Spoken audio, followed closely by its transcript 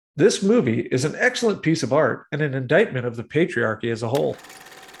This movie is an excellent piece of art and an indictment of the patriarchy as a whole.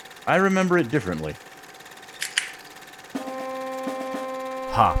 I remember it differently.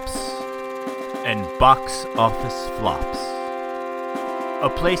 Hops and box office flops. A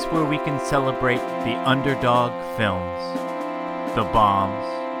place where we can celebrate the underdog films, the bombs,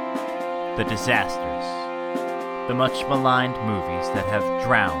 the disasters, the much maligned movies that have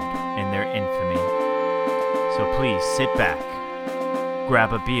drowned in their infamy. So please sit back,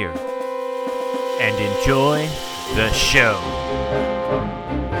 grab a beer, and enjoy the show.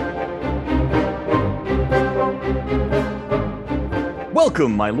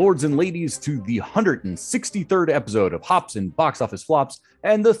 Welcome, my lords and ladies, to the 163rd episode of Hops and Box Office Flops,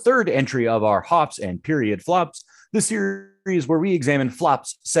 and the third entry of our Hops and Period Flops, the series where we examine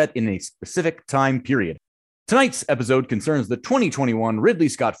flops set in a specific time period. Tonight's episode concerns the 2021 Ridley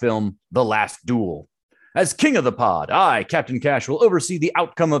Scott film, The Last Duel. As king of the pod, I, Captain Cash, will oversee the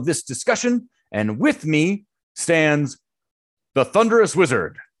outcome of this discussion, and with me stands the Thunderous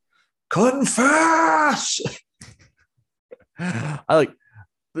Wizard. Confess! I like,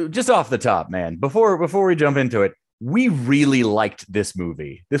 just off the top, man, before we jump into it, we really liked this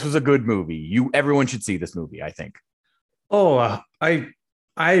movie. This was a good movie. Everyone should see this movie, I think. I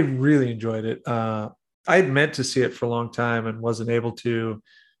really enjoyed it. I had meant to see it for a long time and wasn't able to.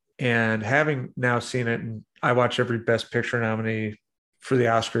 And having now seen it, and I watch every Best Picture nominee for the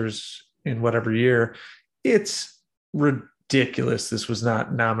Oscars in whatever year, it's ridiculous this was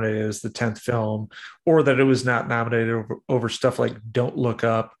not nominated as the 10th film, or that it was not nominated over stuff like Don't Look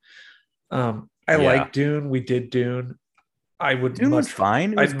Up. I like Dune. We did Dune. Dune was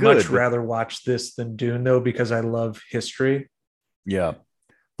fine. I'd much rather watch this than Dune, though, because I love history. Yeah.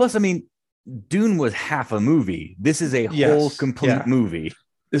 Plus, I mean, Dune was half a movie. This is a whole complete movie.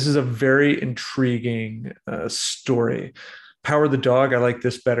 This is a very intriguing story. Power of the Dog, I like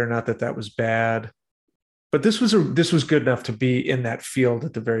this better. Not that that was bad, but this was good enough to be in that field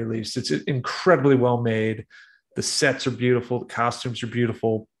at the very least. It's incredibly well made. The sets are beautiful. The costumes are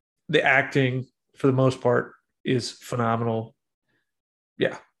beautiful. The acting, for the most part, is phenomenal.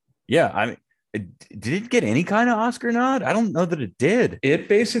 Yeah. I mean, did it get any kind of Oscar nod? I don't know that it did. It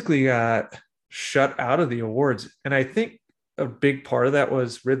basically got shut out of the awards, and I think a big part of that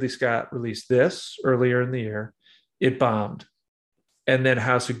was Ridley Scott released this earlier in the year. It bombed. And then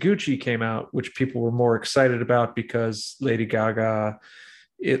House of Gucci came out, which people were more excited about because Lady Gaga,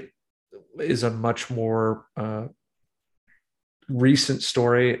 it is a much more recent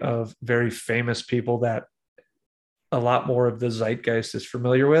story of very famous people that a lot more of the zeitgeist is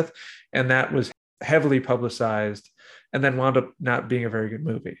familiar with. And that was heavily publicized and then wound up not being a very good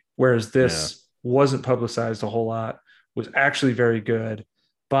movie. Whereas this wasn't publicized a whole lot, was actually very good,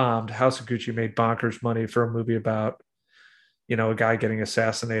 bombed. House of Gucci made bonkers money for a movie about, a guy getting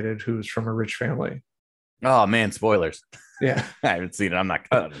assassinated who's from a rich family. Oh man, spoilers. Yeah. I haven't seen it. I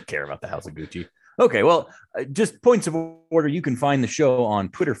don't care about the House of Gucci. Okay, well, just points of order. You can find the show on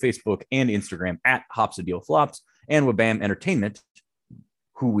Twitter, Facebook, and Instagram at Hops and Deal Flops, and Wabam Entertainment,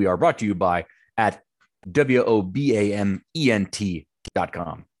 who we are brought to you by at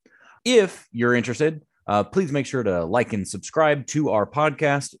WOBAMENT.com. If you're interested, please make sure to like and subscribe to our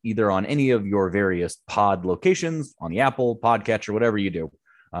podcast, either on any of your various pod locations, on the Apple Podcatcher, whatever you do.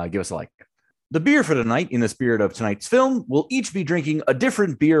 Give us a like. The beer for tonight, in the spirit of tonight's film, we'll each be drinking a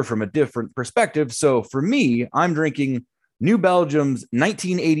different beer from a different perspective. So for me, I'm drinking New Belgium's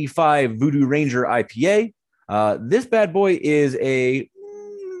 1985 Voodoo Ranger IPA. This bad boy is a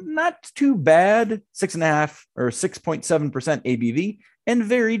not too bad 6.5 or 6.7% ABV and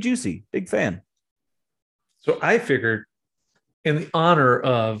very juicy. Big fan. So I figured, in the honor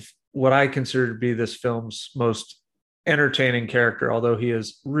of what I consider to be this film's most entertaining character, although he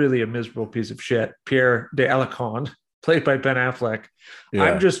is really a miserable piece of shit, Pierre de Alarcon, played by Ben Affleck,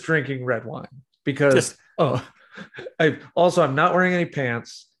 I'm just drinking red wine because I'm not wearing any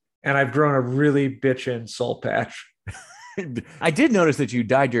pants and I've grown a really bitchin' soul patch. I did notice that you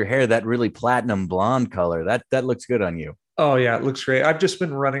dyed your hair that really platinum blonde color. That looks good on you. Oh, yeah, it looks great. I've just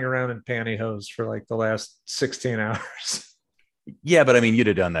been running around in pantyhose for like the last 16 hours. Yeah, but I mean, you'd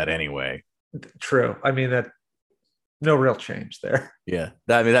have done that anyway. True. I mean, that no real change there. Yeah.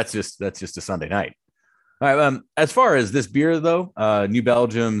 That's just a Sunday night. All right. As far as this beer, though, New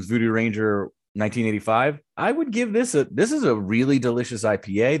Belgium's Voodoo Ranger 1985, I would give this is a really delicious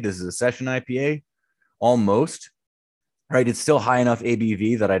IPA. This is a session IPA, almost. Right, it's still high enough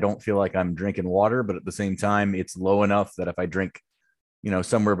ABV that I don't feel like I'm drinking water, but at the same time, it's low enough that if I drink,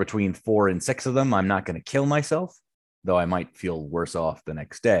 somewhere between 4 and 6 of them, I'm not going to kill myself, though I might feel worse off the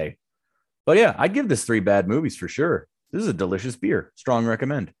next day. But yeah, I'd give this 3 bad movies for sure. This is a delicious beer. Strong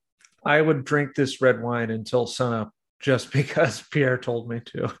recommend. I would drink this red wine until sunup just because Pierre told me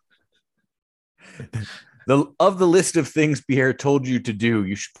to. Of the list of things Pierre told you to do,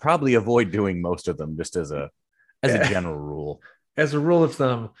 you should probably avoid doing most of them, just as a general rule. As a rule of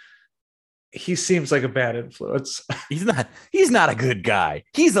thumb, he seems like a bad influence. He's not a good guy.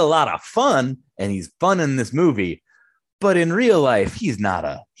 He's a lot of fun, and he's fun in this movie, but in real life, he's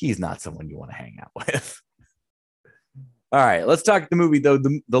not someone you want to hang out with. All right, let's talk the movie, though.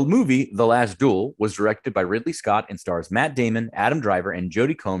 The movie, The Last Duel, was directed by Ridley Scott and stars Matt Damon, Adam Driver, and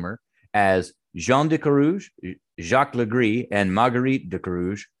Jodie Comer as Jean de Carouge, Jacques Legris, and Marguerite de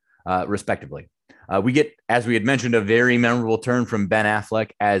Carouge, respectively. We get, as we had mentioned, a very memorable turn from Ben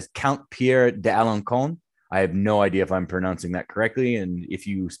Affleck as Count Pierre d'Alencon. I have no idea if I'm pronouncing that correctly. And if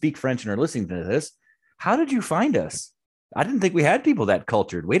you speak French and are listening to this, how did you find us? I didn't think we had people that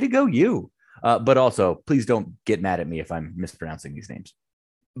cultured. Way to go, you. But also, please don't get mad at me if I'm mispronouncing these names.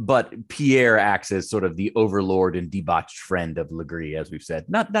 But Pierre acts as sort of the overlord and debauched friend of Legris, as we've said.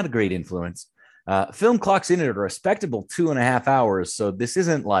 Not a great influence. Film clocks in at a respectable 2.5 hours. So this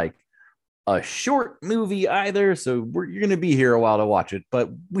isn't like a short movie either. So you're going to be here a while to watch it,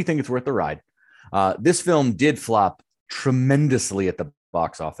 but we think it's worth the ride. This film did flop tremendously at the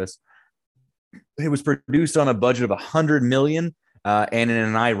box office. It was produced on a budget of $100 million. And in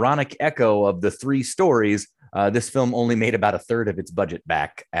an ironic echo of the three stories, this film only made about a third of its budget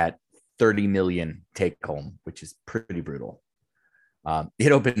back at $30 million take home, which is pretty brutal.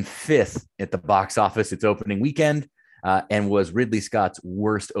 It opened 5th at the box office its opening weekend, and was Ridley Scott's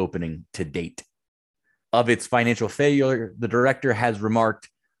worst opening to date. Of its financial failure, the director has remarked,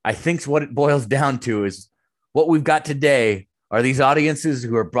 I think what it boils down to is what we've got today are these audiences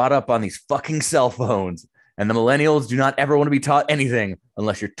who are brought up on these fucking cell phones. And the millennials do not ever want to be taught anything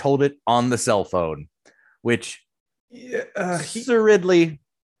unless you're told it on the cell phone, which Sir Ridley,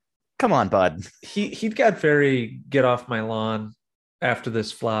 come on, bud. He got very get off my lawn after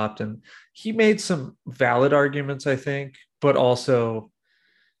this flopped, and he made some valid arguments, I think, but also,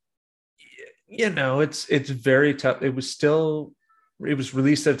 it's very tough. It was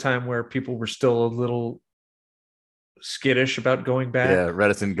released at a time where people were still a little skittish about going back. Yeah,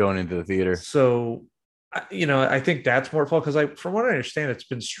 reticent going into the theater. So, I think that's more fault because from what I understand, it's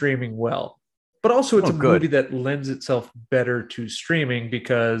been streaming well, but also it's a movie that lends itself better to streaming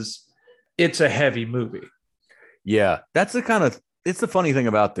because it's a heavy movie. Yeah, it's the funny thing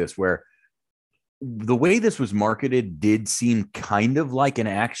about this, where the way this was marketed did seem kind of like an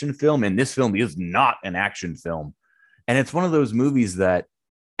action film, and this film is not an action film. And it's one of those movies that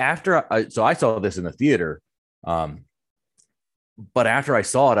I saw this in the theater, but after I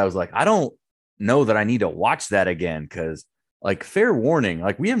saw it, I was like, I don't know that I need to watch that again, because, like, fair warning,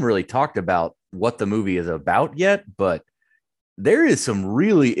 like, we haven't really talked about what the movie is about yet, but there is some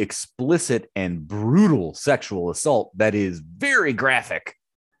really explicit and brutal sexual assault that is very graphic,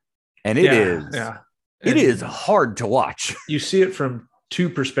 and it is hard to watch. You see it from two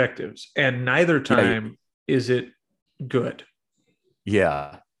perspectives, and neither time is it good.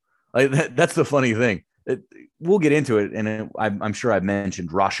 Yeah, that's the funny thing. We'll get into it, and I'm sure I've mentioned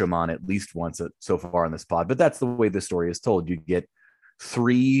Rashomon at least once so far on this pod, but that's the way the story is told. You get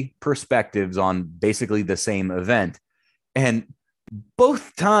 3 perspectives on basically the same event, and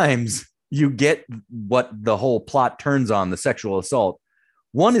both times you get what the whole plot turns on, the sexual assault.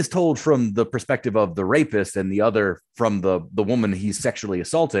 One is told from the perspective of the rapist, and the other from the woman he's sexually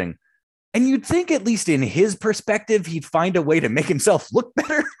assaulting. And you'd think, at least in his perspective, he'd find a way to make himself look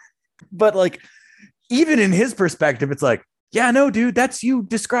better. But, like, even in his perspective, it's like, yeah, no, dude, that's you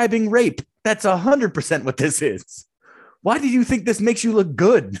describing rape. That's 100% what this is. Why do you think this makes you look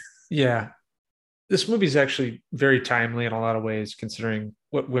good? Yeah. This movie is actually very timely in a lot of ways, considering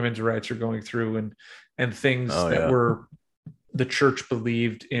what women's rights are going through and things were the church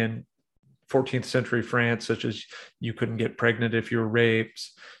believed in 14th century France, such as you couldn't get pregnant if you were raped.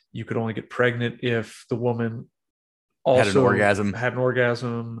 You could only get pregnant if the woman also had an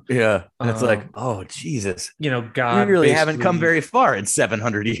orgasm. Yeah. And it's like, oh, Jesus. God, we really haven't come very far in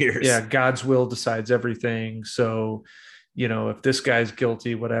 700 years. Yeah. God's will decides everything. So, if this guy's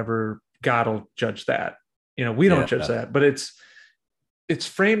guilty, whatever, God will judge that. We don't judge that, but it's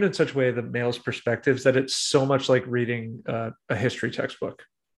framed in such a way, the male's perspectives, that it's so much like reading a history textbook.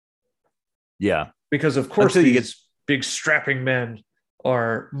 Yeah. Because of course these big strapping men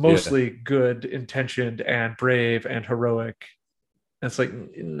are mostly good intentioned and brave and heroic. And it's like,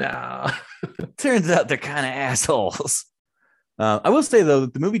 nah. Turns out they're kind of assholes. I will say, though,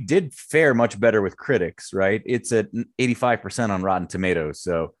 that the movie did fare much better with critics, right? It's at 85% on Rotten Tomatoes.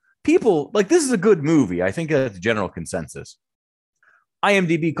 So people, like, this is a good movie. I think that's general consensus.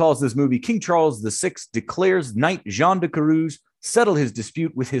 IMDb calls this movie King Charles VI declares Knight Jean de Carouge settle his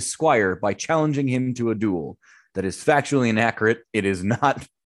dispute with his squire by challenging him to a duel. That is factually inaccurate. It is not.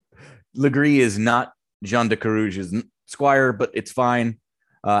 Legree is not Jean de Carouge's squire, but it's fine.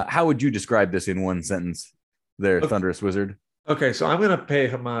 How would you describe this in one sentence there, okay. Thunderous Wizard? Okay, so I'm going to pay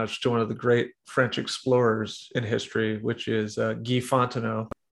homage to one of the great French explorers in history, which is Guy Fontenot,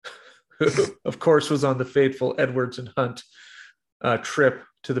 who, of course, was on the fateful Edwards and Hunt trip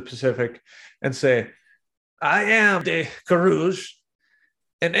to the Pacific, and say, I am de Carouge,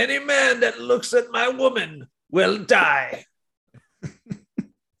 and any man that looks at my woman will die.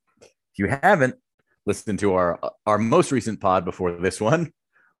 If you haven't listened to our most recent pod before this one,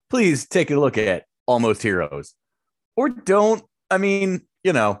 please take a look at Almost Heroes. Or don't. I mean,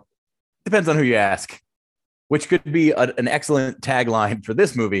 depends on who you ask, which could be an excellent tagline for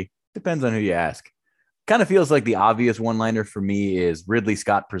this movie. Depends on who you ask. Kind of feels like the obvious one-liner for me is Ridley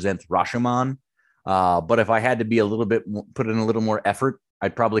Scott presents Rashomon. But if I had to be put in a little more effort,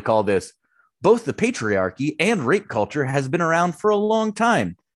 I'd probably call this both the patriarchy and rape culture has been around for a long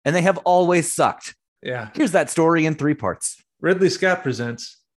time, and they have always sucked. Yeah. Here's that story in 3 parts. Ridley Scott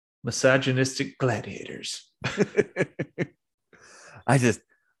presents Misogynistic Gladiators.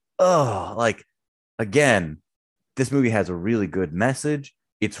 Again, this movie has a really good message.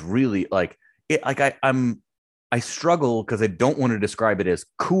 It's really I struggle because I don't want to describe it as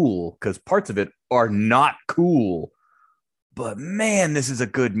cool because parts of it are not cool. But man, this is a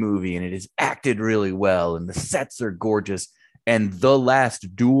good movie and it is acted really well and the sets are gorgeous. And the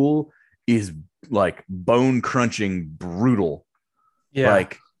last duel is like bone crunching brutal. Yeah.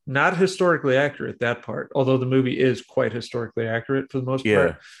 Not historically accurate, that part, although the movie is quite historically accurate for the most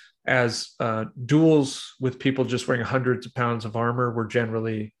part, as duels with people just wearing hundreds of pounds of armor were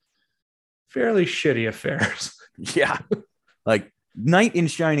generally fairly shitty affairs. Yeah. Like knight in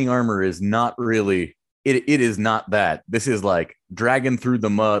shining armor is not really, it is not that. This is like dragging through the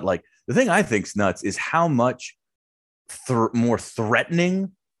mud. Like the thing I think's nuts is how much more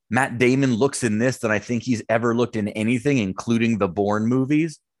threatening Matt Damon looks in this than I think he's ever looked in anything, including the Bourne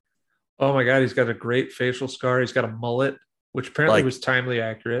movies. Oh my God, he's got a great facial scar. He's got a mullet, which apparently was timely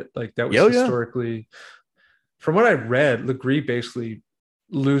accurate. Like that was historically, from what I read, Legree basically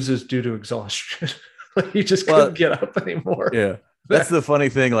loses due to exhaustion. Like he just couldn't get up anymore. Yeah. That's the funny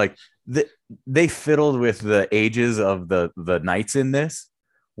thing. Like they fiddled with the ages of the knights in this,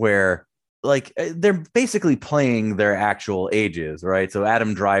 where like they're basically playing their actual ages, right? So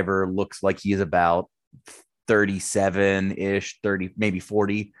Adam Driver looks like he's about 37-ish, 30, maybe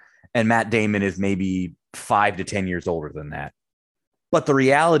 40. And Matt Damon is maybe 5 to 10 years older than that. But the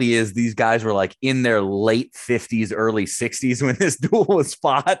reality is these guys were like in their late 50s, early 60s when this duel was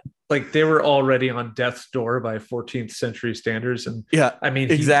fought. Like they were already on death's door by 14th century standards. And yeah, I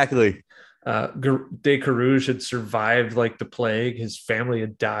mean, exactly. De Carouge had survived like the plague. His family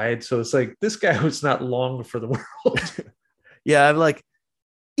had died. So it's like this guy was not long for the world. Yeah, I'm like,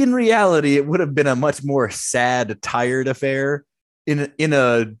 in reality, it would have been a much more sad, tired affair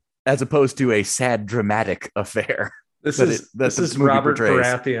as opposed to a sad, dramatic affair. This is Robert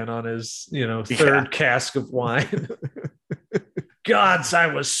Baratheon on his, third cask of wine. Gods,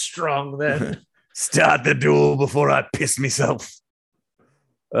 I was strong then. Start the duel before I piss myself.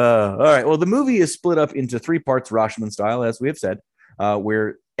 All right. Well, the movie is split up into 3 parts, Rashomon style, as we have said,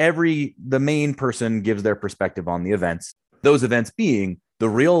 where the main person gives their perspective on the events. Those events being the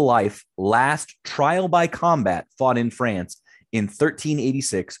real life last trial by combat fought in France in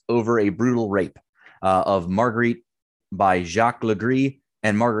 1386 over a brutal rape of Marguerite by Jacques Legree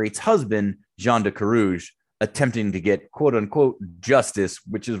and Marguerite's husband, Jean de Carouge, attempting to get quote unquote justice,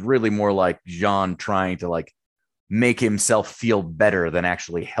 which is really more like Jean trying to like make himself feel better than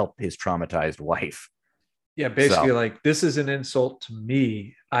actually help his traumatized wife. Yeah, basically like this is an insult to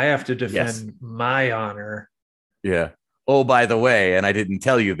me. I have to defend my honor. Yeah. Oh, by the way, and I didn't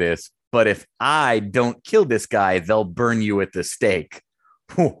tell you this, but if I don't kill this guy, they'll burn you at the stake.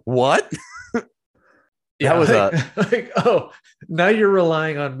 What? Yeah, now you're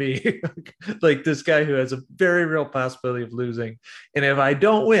relying on me. Like this guy who has a very real possibility of losing. And if I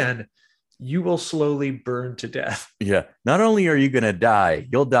don't win, you will slowly burn to death. Yeah. Not only are you going to die,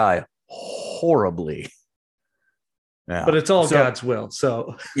 you'll die horribly. Yeah. But it's all God's will.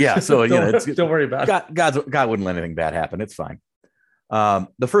 So yeah. So don't worry about it. God wouldn't let anything bad happen. It's fine.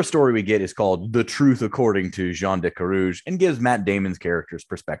 The first story we get is called The Truth According to Jean de Carouge and gives Matt Damon's character's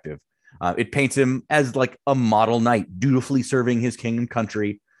perspective. It paints him as like a model knight, dutifully serving his king and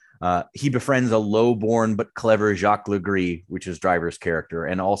country. He befriends a low-born but clever Jacques Legree, which is Driver's character.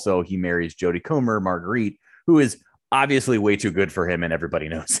 And also he marries Jodie Comer, Marguerite, who is obviously way too good for him, and everybody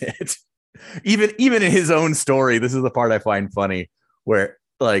knows it. Even in his own story, this is the part I find funny, where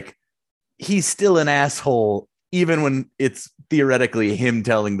like he's still an asshole, even when it's theoretically him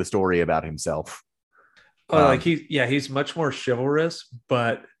telling the story about himself. Oh, like he's much more chivalrous,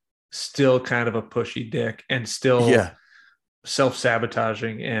 but still kind of a pushy dick and still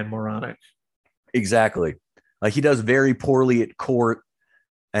self-sabotaging and moronic. Exactly. Like he does very poorly at court.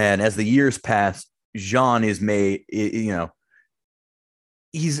 And as the years pass, Jean is made,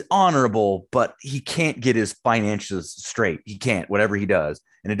 he's honorable, but he can't get his finances straight. He can't, whatever he does.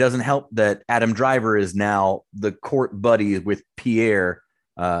 And it doesn't help that Adam Driver is now the court buddy with Pierre,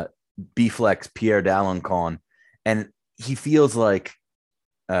 B-Flex, Pierre d'Alençon. And he feels like,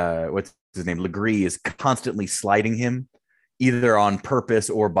 what's his name? Legree is constantly slighting him, either on purpose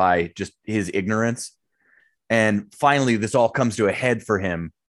or by just his ignorance. And finally, this all comes to a head for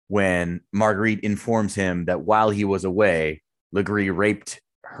him when Marguerite informs him that while he was away, Legree raped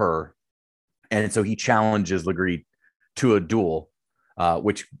her. And so he challenges Legree to a duel,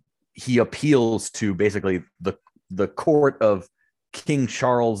 which he appeals to basically the court of King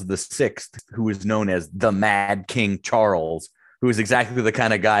Charles VI, who is known as the Mad King Charles, who is exactly the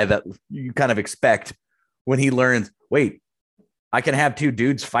kind of guy that you kind of expect when he learns, wait, I can have two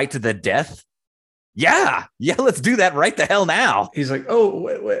dudes fight to the death? Yeah, let's do that right the hell now. He's like, oh,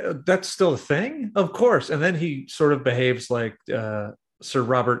 wait, that's still a thing? Of course. And then he sort of behaves like Sir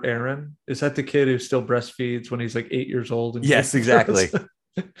Robert Aaron. Is that the kid who still breastfeeds when he's like 8 years old? And yes, exactly.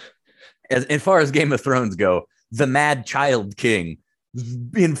 As far as Game of Thrones go, the Mad Child King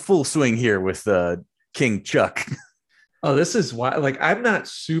in full swing here with King Chuck. Oh, this is why, like, I'm not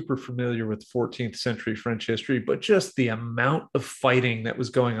super familiar with 14th century French history, but just the amount of fighting that was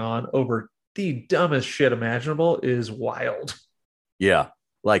going on over the dumbest shit imaginable is wild. Yeah,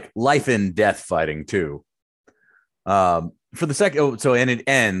 like life and death fighting too. For the second, and it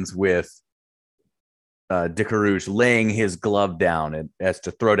ends with de Carouge laying his glove down as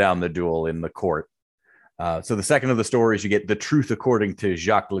to throw down the duel in the court. So the second of the stories, you get the truth according to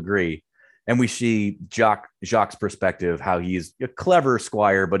Jacques Legree, and we see Jacques' perspective, how he's a clever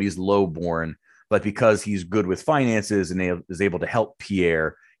squire, but he's low-born. But because he's good with finances and is able to help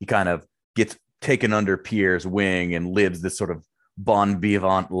Pierre, he kind of gets taken under Pierre's wing and lives this sort of bon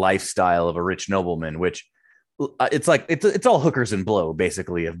vivant lifestyle of a rich nobleman, which it's like it's all hookers and blow,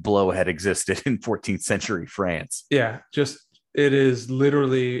 basically, if blow had existed in 14th century France. Yeah, just it is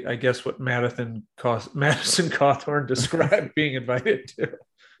literally, I guess, what Madison Cawthorn described being invited to.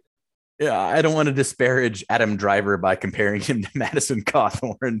 Yeah, I don't want to disparage Adam Driver by comparing him to Madison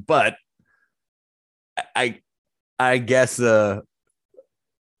Cawthorn, but I guess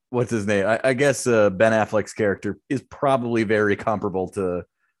what's his name? I guess Ben Affleck's character is probably very comparable to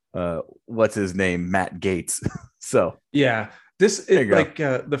what's his name, Matt Gaetz. So yeah,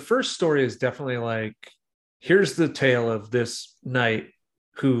 the first story is definitely like, here's the tale of this knight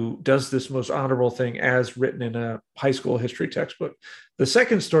who does this most honorable thing as written in a high school history textbook. The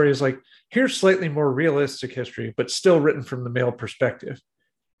second story is like, here's slightly more realistic history, but still written from the male perspective.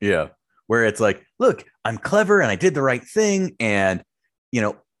 Yeah, where it's like, look, I'm clever and I did the right thing, and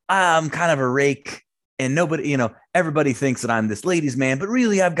I'm kind of a rake, and nobody, everybody thinks that I'm this ladies' man, but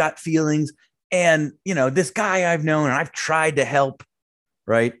really I've got feelings, and this guy I've known and I've tried to help,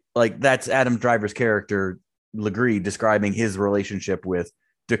 right? Like that's Adam Driver's character Legree describing his relationship with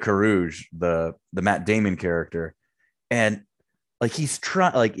de Carouge, the Matt Damon character, and like he's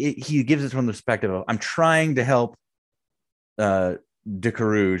trying, like he gives it from the perspective of, I'm trying to help de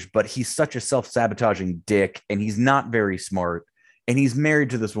Carouge, but he's such a self-sabotaging dick, and he's not very smart, and he's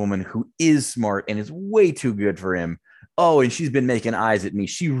married to this woman who is smart and is way too good for him. Oh, and she's been making eyes at me.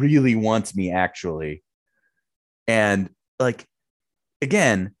 She really wants me, actually. And like,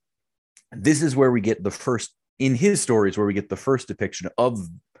 again, this is where we get the first, in his stories, where we get the first depiction of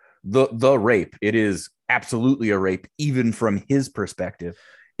the rape. It is absolutely a rape, even from his perspective.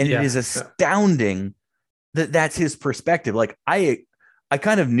 And it is astounding that that's his perspective. Like I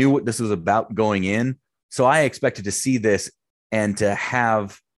kind of knew what this was about going in. So I expected to see this and to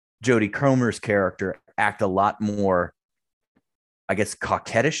have Jodie Comer's character act a lot more, I guess,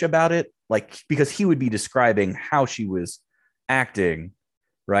 coquettish about it. Like, because he would be describing how she was acting,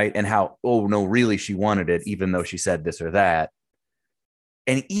 right? And how, oh no, really she wanted it, even though she said this or that.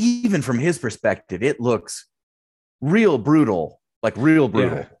 And even from his perspective, it looks real brutal, like real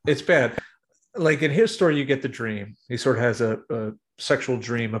brutal. Yeah, it's bad. Like in his story, you get the dream. He sort of has a sexual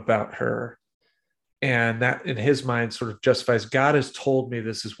dream about her. And that in his mind sort of justifies, God has told me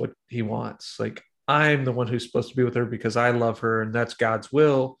this is what he wants. Like, I'm the one who's supposed to be with her because I love her, and that's God's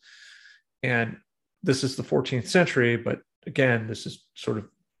will. And this is the 14th century, but again, this is sort of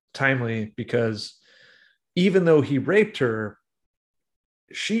timely because even though he raped her,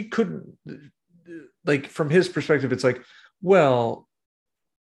 she couldn't, like, from his perspective, it's like, well,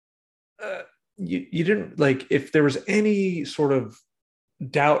 you didn't, like, if there was any sort of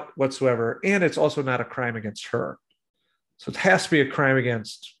doubt whatsoever, and it's also not a crime against her. So it has to be a crime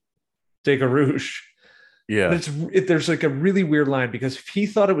against Decarouge. Yeah. There's like a really weird line because if he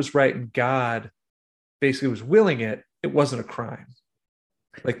thought it was right and God basically was willing it, it wasn't a crime.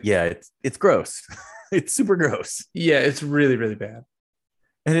 Like, yeah, it's gross. It's super gross. Yeah, it's really, really bad.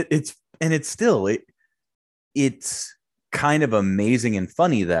 And it's still it's kind of amazing and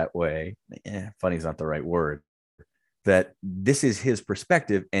funny that way. Funny is not the right word. That this is his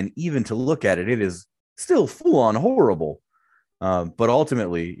perspective, and even to look at it, it is still full on horrible. But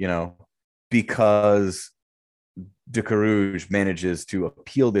ultimately, because Decarouge manages to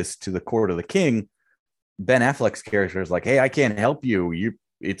appeal this to the court of the king, Ben Affleck's character is like, "Hey, I can't help you.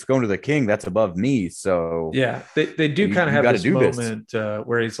 It's going to the king. That's above me." So yeah, they do kind of have this moment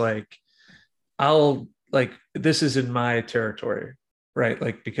where he's like, "I'll, like, this is in my territory, right?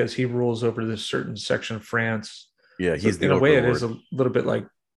 Like, because he rules over this certain section of France." Yeah, he's so in a way, it is a little bit like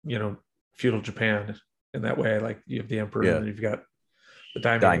feudal Japan in that way. Like, you have the emperor, and then you've got the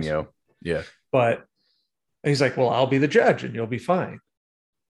daimyo. Yeah, but he's like, "Well, I'll be the judge, and you'll be fine."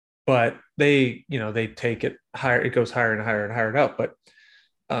 But they take it higher. It goes higher and higher and higher and up. But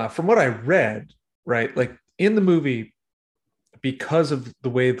from what I read, right, like in the movie, because of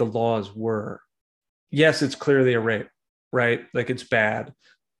the way the laws were, yes, it's clearly a rape, right? Like, it's bad,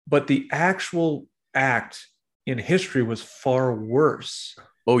 but the actual act in history was far worse.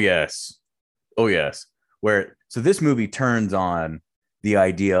 Oh yes. So this movie turns on the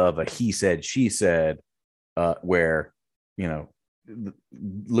idea of a he said, she said, where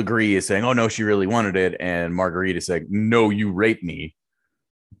Legree is saying, "Oh no, she really wanted it," and Marguerite is saying, "No, you raped me."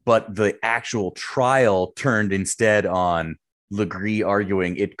 But the actual trial turned instead on Legree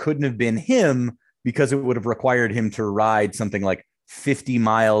arguing it couldn't have been him because it would have required him to ride something like 50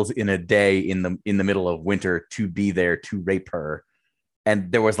 miles in a day in the middle of winter to be there to rape her.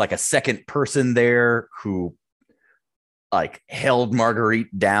 And there was like a second person there who like held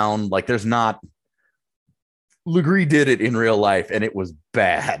Marguerite down. Like, there's not, Legree did it in real life and it was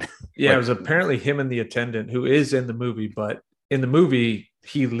bad. Yeah, it was apparently him and the attendant who is in the movie, but in the movie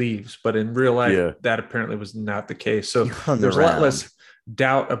he leaves, but in real life that apparently was not the case. So there's a lot less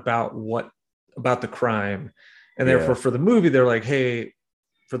doubt about the crime. And therefore for the movie, they're like, hey,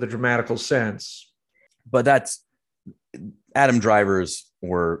 for the dramatical sense. But that's Adam Driver's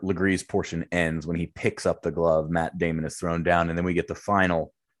or Legree's portion ends when he picks up the glove. Matt Damon is thrown down. And then we get the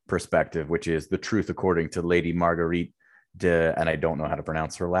final perspective, which is the truth according to Lady Marguerite and I don't know how to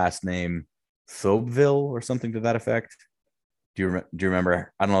pronounce her last name, Thobeville or something to that effect. Do you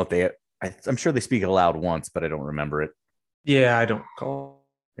remember? I don't know if I'm sure they speak it aloud once, but I don't remember it. Yeah, I don't recall.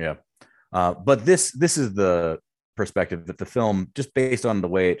 Yeah. But this is the perspective that the film, just based on the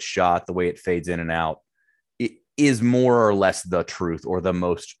way it's shot, the way it fades in and out, it is more or less the truth or the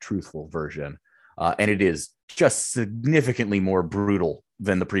most truthful version. And it is just significantly more brutal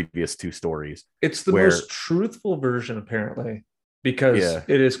than the previous two stories. It's the most truthful version, apparently, because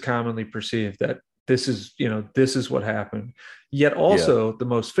it is commonly perceived that this is what happened. Yet also the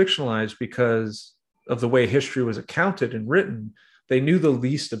most fictionalized because of the way history was accounted and written. They knew the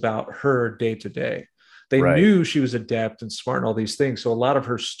least about her day to day. They knew she was adept and smart and all these things. So a lot of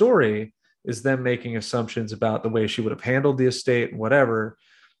her story is them making assumptions about the way she would have handled the estate and whatever.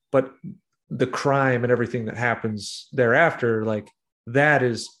 But the crime and everything that happens thereafter, like, that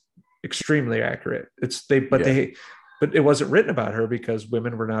is extremely accurate. But it wasn't written about her because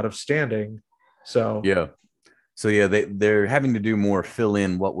women were not of standing. So they're having to do more fill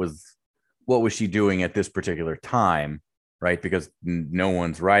in what was she doing at this particular time, right? Because no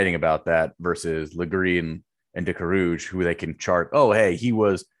one's writing about that versus Legree and Decarouge, who they can chart. Oh, hey, he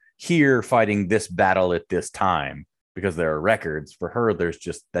was here fighting this battle at this time, because there are records. For her, there's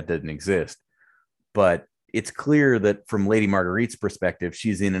just that doesn't exist. But it's clear that from Lady Marguerite's perspective,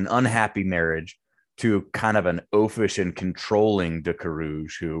 she's in an unhappy marriage to kind of an oafish and controlling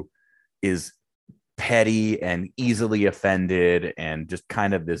Decarouge, who is petty and easily offended and just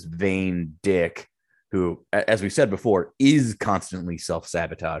kind of this vain dick who, as we said before, is constantly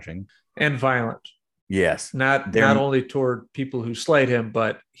self-sabotaging and violent. Yes. Not only toward people who slight him,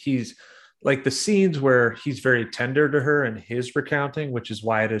 but he's like the scenes where he's very tender to her and his recounting, which is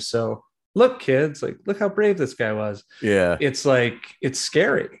why it is so, look, kids, like, look how brave this guy was. Yeah. It's like, it's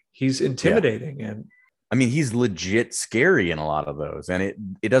scary. He's intimidating. And I mean, he's legit scary in a lot of those. And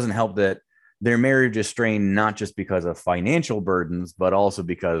it doesn't help that their marriage is strained not just because of financial burdens, but also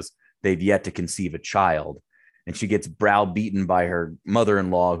because they've yet to conceive a child. And she gets browbeaten by her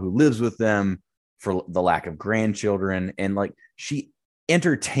mother-in-law who lives with them for the lack of grandchildren. And like she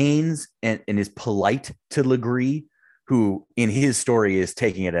entertains and is polite to Legree, who in his story is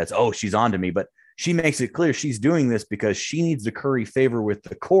taking it as, oh, she's on to me. But she makes it clear she's doing this because she needs to curry favor with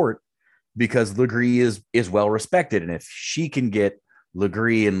the court because Legree is well respected. And if she can get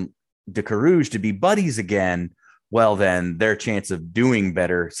Legree and de Carouge to be buddies again, well, then their chance of doing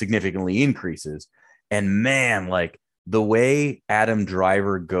better significantly increases. And man, like the way Adam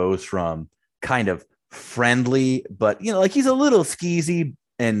Driver goes from kind of friendly, but you know, like he's a little skeezy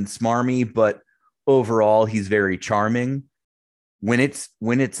and smarmy, but overall he's very charming. When it's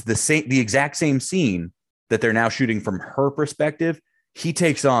the exact same scene that they're now shooting from her perspective, he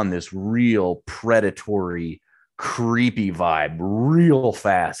takes on this real predatory, creepy vibe real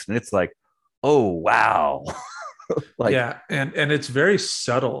fast. And it's like, oh wow. Like, yeah, and it's very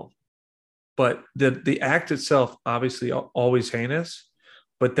subtle, but the act itself obviously always heinous,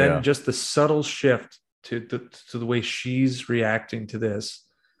 but then just the subtle shift to the way she's reacting to this,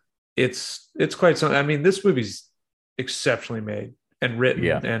 it's quite something. I mean, this movie's exceptionally made and written,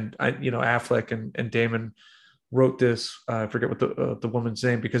 and Affleck and Damon wrote this. I forget what the woman's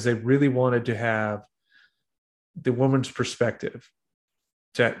name, because they really wanted to have the woman's perspective,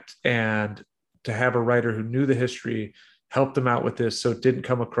 and to have a writer who knew the history help them out with this, so it didn't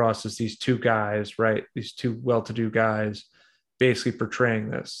come across as these two guys, right? These two well-to-do guys basically portraying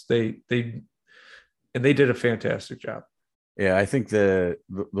this. They did a fantastic job. Yeah, I think the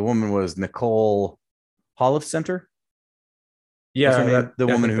woman was Nicole Holofcener. Yeah, the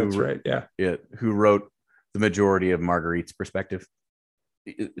woman who that's right. Yeah, who wrote the majority of Marguerite's perspective.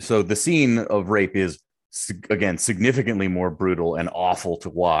 So the scene of rape is again significantly more brutal and awful to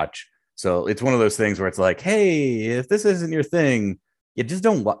watch. So it's one of those things where it's like, hey, if this isn't your thing, you just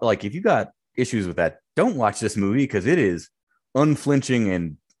don't like. If you got issues with that, don't watch this movie because it is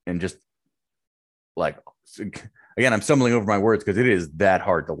unflinching and just like, again, I'm stumbling over my words because it is that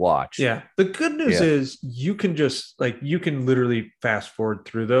hard to watch. Yeah. The good news is you can literally fast forward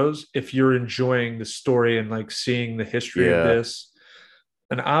through those if you're enjoying the story and like seeing the history of this,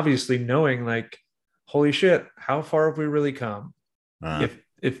 and obviously knowing like, holy shit, how far have we really come?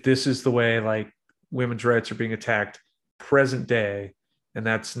 If this is the way like women's rights are being attacked present day, and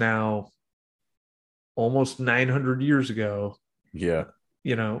that's now almost 900 years ago. Yeah.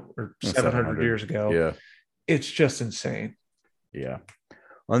 Or 700 years ago. Yeah. It's just insane. Yeah.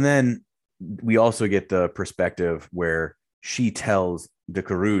 And then we also get the perspective where she tells de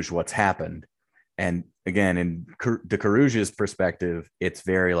Carouge what's happened. And again, in de Carouge's perspective, it's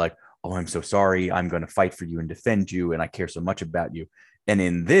very like, oh, I'm so sorry. I'm going to fight for you and defend you. And I care so much about you. And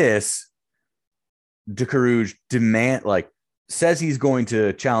in this, de Carouge says he's going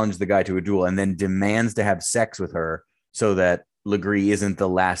to challenge the guy to a duel and then demands to have sex with her so that Legree isn't the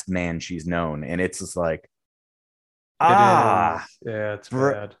last man she's known. And it's just like, it's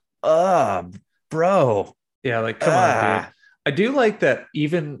bad. Bro. Yeah, like, come on, dude. I do like that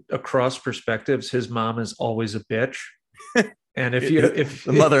even across perspectives, his mom is always a bitch. And if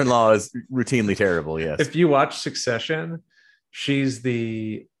the mother-in-law is routinely terrible, yes. If you watch Succession, she's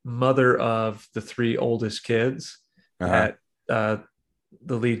the mother of the three oldest kids that the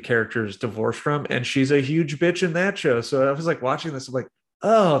lead character is divorced from, and she's a huge bitch in that show. So I was like watching this, I'm like,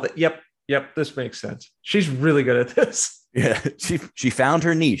 oh, yep, this makes sense. She's really good at this. Yeah, she found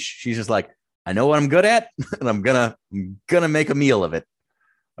her niche. She's just like, I know what I'm good at, and I'm gonna make a meal of it.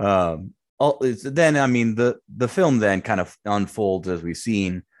 Then I mean the film then kind of unfolds as we've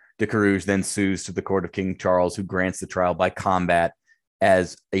seen. De Carouge then sues to the court of King Charles, who grants the trial by combat,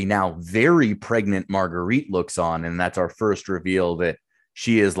 as a now very pregnant Marguerite looks on. And that's our first reveal that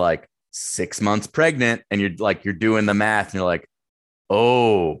she is like 6 months pregnant. And you're doing the math and you're like,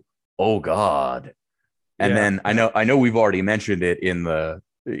 oh God. And then I know we've already mentioned it in the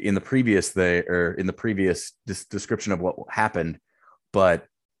previous description of what happened, but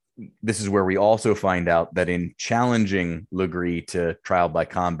this is where we also find out that in challenging Legree to trial by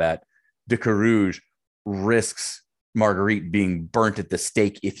combat, de Carouge risks Marguerite being burnt at the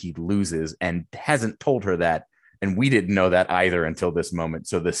stake if he loses, and hasn't told her that. And we didn't know that either until this moment.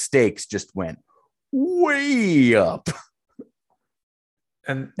 So the stakes just went way up.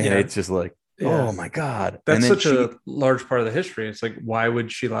 And it's just like, oh my God. That's such a large part of the history. It's like, why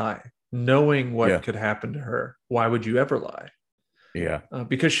would she lie? Knowing what could happen to her, why would you ever lie? Yeah.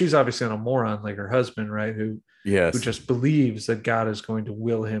 Because she's obviously a moron like her husband, right? Who just believes that God is going to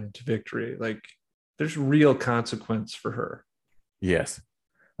will him to victory. Like, there's real consequence for her. Yes.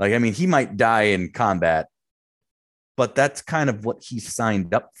 Like, I mean, he might die in combat, but that's kind of what he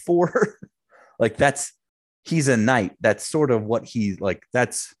signed up for. Like, he's a knight. That's sort of what he's like.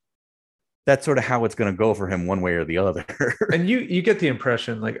 That's sort of how it's going to go for him one way or the other. And you get the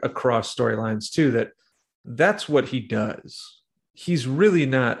impression, like across storylines too, that that's what he does. He's really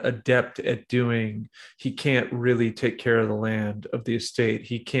not adept at doing. He can't really take care of the land of the estate.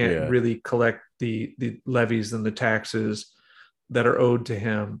 He can't really collect the levies and the taxes that are owed to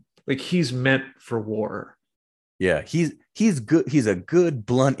him. Like, he's meant for war. Yeah, he's good. He's a good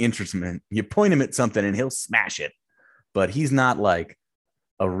blunt instrument. You point him at something and he'll smash it. But he's not like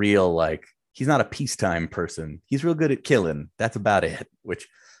a real, like, he's not a peacetime person. He's real good at killing. That's about it. Which,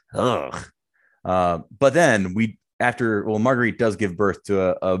 ugh. But then Marguerite does give birth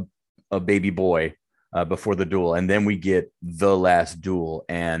to a baby boy before the duel, and then we get The Last Duel.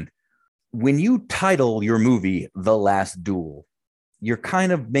 And when you title your movie The Last Duel, you're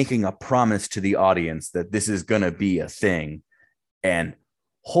kind of making a promise to the audience that this is going to be a thing. And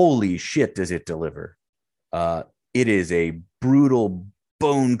holy shit, does it deliver. It is a brutal,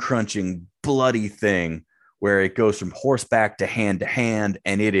 bone-crunching, bloody thing where it goes from horseback to hand,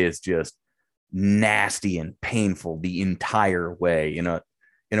 and it is just nasty and painful the entire way, in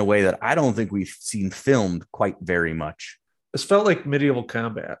a way that I don't think we've seen filmed quite very much. This felt like medieval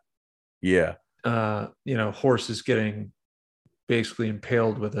combat. Yeah. Horses getting basically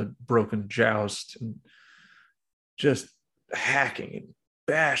impaled with a broken joust and just hacking and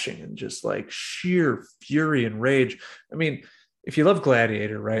bashing and just like sheer fury and rage. I mean, if you love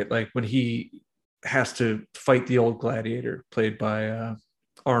Gladiator, right? Like when he has to fight the old Gladiator played by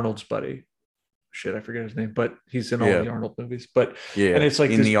Arnold's buddy. Shit, I forget his name, but he's in all the Arnold movies. But and it's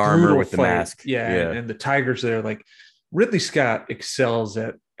like in the armor with fight. The mask. Yeah. And the tigers there. Like, Ridley Scott excels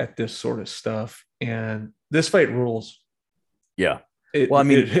at this sort of stuff. And this fight rules. Yeah. It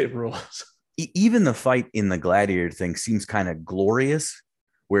rules. Even the fight in the Gladiator thing seems kind of glorious,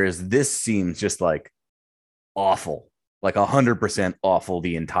 whereas this seems just like awful, like 100% awful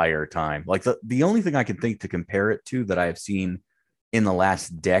the entire time. Like the only thing I can think to compare it to that I have seen in the last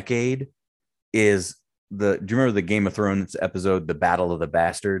decade is do you remember the Game of Thrones episode, The Battle of the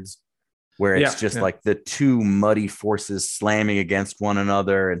Bastards, where it's like the two muddy forces slamming against one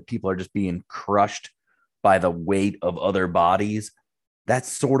another and people are just being crushed by the weight of other bodies?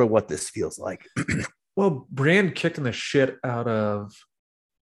 That's sort of what this feels like. Well, Bran kicking the shit out of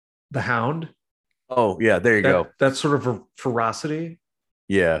the Hound. Oh, yeah, there you go. That's sort of a ferocity.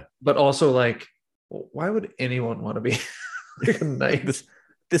 Yeah. But also, like, why would anyone want to be like a knight?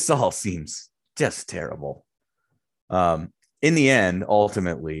 This all seems just terrible. In the end,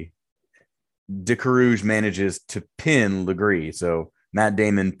 ultimately, De Carouge manages to pin Legree. So Matt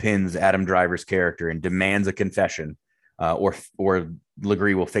Damon pins Adam Driver's character and demands a confession, or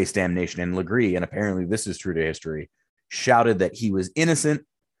Legree will face damnation. And Legree, and apparently this is true to history, shouted that he was innocent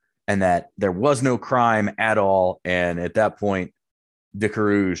and that there was no crime at all. And at that point, De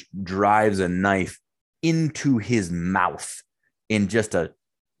Carouge drives a knife into his mouth in just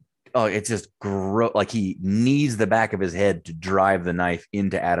it's just gross. Like, he knees the back of his head to drive the knife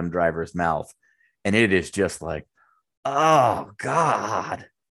into Adam Driver's mouth. And it is just like, oh God,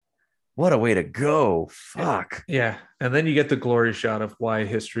 what a way to go. Fuck. Yeah. And then you get the glory shot of why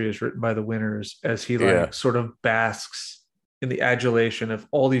history is written by the winners, as he sort of basks in the adulation of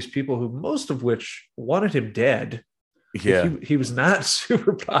all these people who, most of which wanted him dead. Yeah. He was not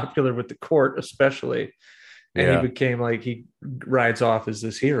super popular with the court, especially. And he became like, he rides off as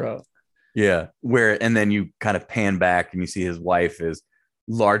this hero. Yeah. And then you kind of pan back and you see his wife is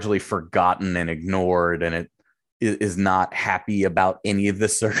largely forgotten and ignored, and it is not happy about any of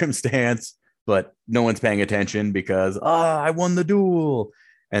this circumstance, but no one's paying attention because, I won the duel.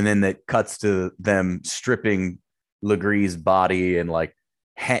 And then that cuts to them stripping Legree's body and like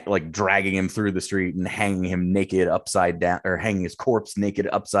dragging him through the street and hanging him naked upside down, or hanging his corpse naked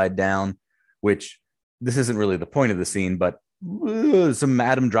upside down, which this isn't really the point of the scene, but some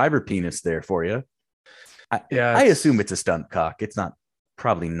Adam Driver penis there for you. I assume it's a stunt cock. It's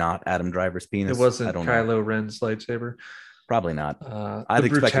probably not Adam Driver's penis. It wasn't Kylo Ren's lightsaber. Probably not. I'd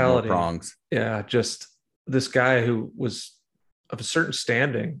expect more prongs. Yeah, just this guy who was of a certain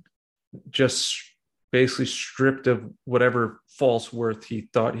standing, just basically stripped of whatever false worth he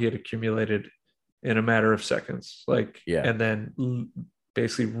thought he had accumulated in a matter of seconds. And then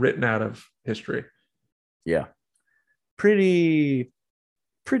basically written out of history. Yeah. Pretty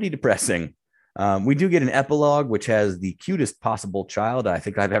depressing. We do get an epilogue, which has the cutest possible child I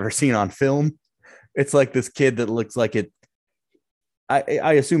think I've ever seen on film. It's like this kid that looks like it.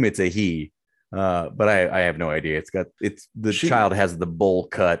 I assume it's a he, But I have no idea. The She- child has the bowl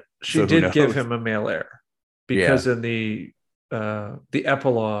cut. She so who did give knows? him a male heir because in the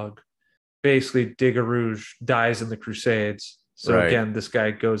epilogue, basically Diga Rouge dies in the Crusades. So Right. again, this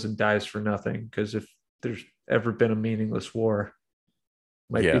guy goes and dies for nothing because if there's ever been a meaningless war,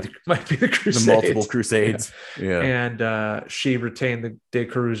 might be the Crusades. The multiple crusades. Yeah. And she retained the De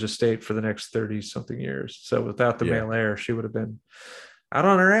Carouge estate for the next 30 something years. So without the male heir, she would have been out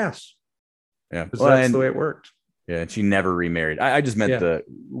on her ass. Yeah. Because that's the way it worked. Yeah. And she never remarried. I just meant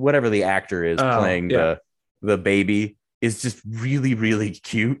whatever the actor is playing the baby is just really, really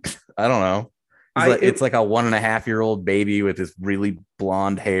cute. I don't know. It's like a 1.5-year-old baby with this really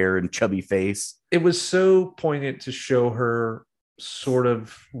blonde hair and chubby face. It was so poignant to show her sort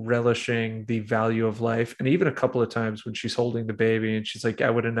of relishing the value of life. And even a couple of times when she's holding the baby and she's like, I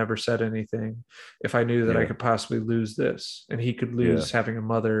would have never said anything if I knew that I could possibly lose this and he could lose having a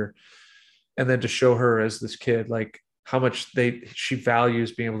mother. And then to show her as this kid, like how much she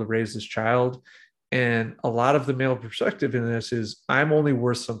values being able to raise this child. And a lot of the male perspective in this is I'm only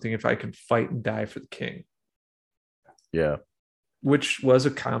worth something if I can fight and die for the king. Yeah. Which was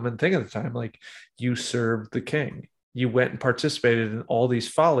a common thing at the time. Like you served the king. You went and participated in all these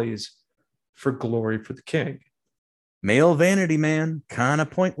follies for glory for the king. Male vanity, man. Kind of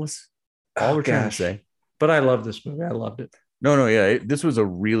pointless. All we're trying to say. But I love this movie. I loved it. No, yeah. This was a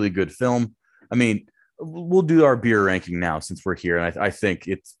really good film. I mean, we'll do our beer ranking now since we're here. And I think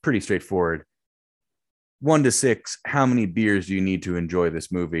it's pretty straightforward. 1 to 6, how many beers do you need to enjoy this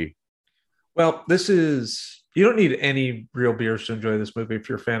movie? Well, you don't need any real beers to enjoy this movie if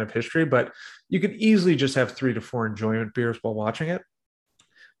you're a fan of history, but you could easily just have 3 to 4 enjoyment beers while watching it.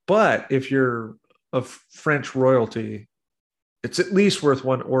 But if you're of French royalty, it's at least worth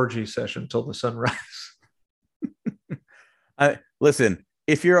one orgy session till the sunrise. Listen,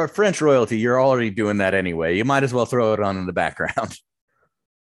 if you're a French royalty, you're already doing that anyway. You might as well throw it on in the background.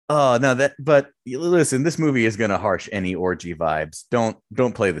 Oh, no, but listen, this movie is going to harsh any orgy vibes.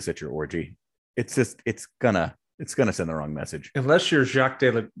 Don't play this at your orgy. It's gonna send the wrong message. Unless you're Jacques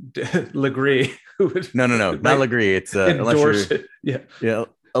de Legris, who would no, not Legris. It's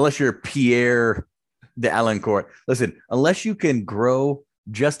unless you're Pierre de Alincourt. Listen, unless you can grow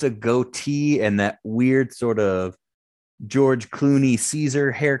just a goatee and that weird sort of George Clooney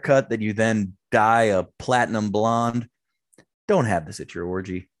Caesar haircut that you then dye a platinum blonde, don't have this at your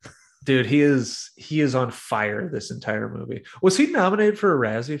orgy. Dude, he is on fire this entire movie. Was he nominated for a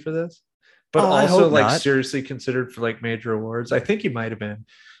Razzie for this? But also like not. Seriously considered for like major awards. I think he might have been.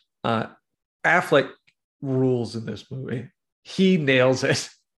 Affleck rules in this movie. He nails it.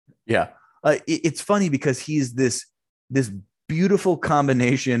 Yeah. It's funny because he's this beautiful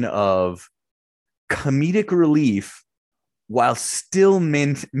combination of comedic relief while still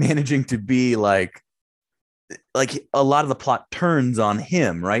managing to be like a lot of the plot turns on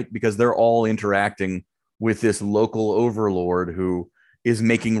him, right? Because they're all interacting with this local overlord who is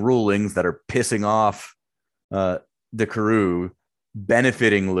making rulings that are pissing off de Carouge,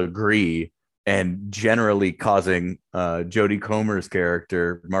 benefiting Legris, and generally causing Jodie Comer's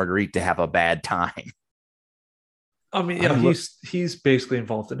character Marguerite to have a bad time. I mean, he's basically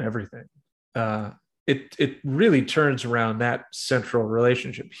involved in everything. It really turns around that central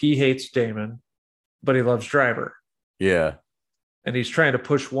relationship. He hates Damon, but he loves Driver. Yeah. And he's trying to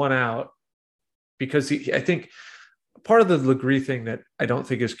push one out because I think part of the Legris thing that I don't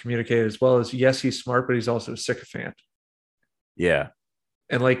think is communicated as well is, yes, he's smart, but he's also a sycophant. Yeah.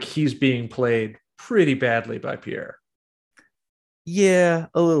 And like he's being played pretty badly by Pierre. Yeah,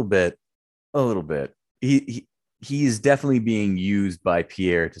 a little bit. He's definitely being used by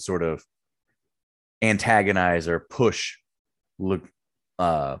Pierre to sort of antagonize or push. Look,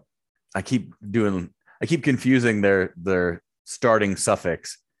 I keep confusing their starting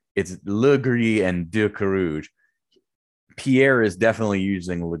suffix. It's Legris and de Carouge. Pierre is definitely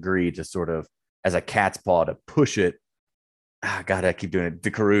using Legris to sort of as a cat's paw to push it. God, I keep doing it.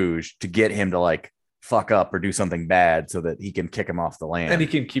 De Carouge to get him to like fuck up or do something bad so that he can kick him off the land. And he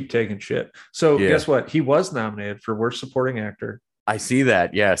can keep taking shit. So guess what? He was nominated for Worst Supporting Actor. I see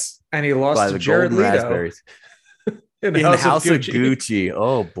that. Yes. And he lost to Jared Leto. Raspberries. in the House of Gucci.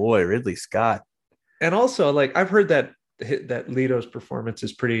 Oh boy, Ridley Scott. And also, like, I've heard that Leto's performance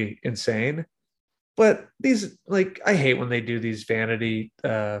is pretty insane. But these, like, I hate when they do these vanity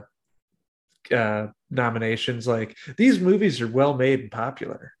nominations. Like, these movies are well made and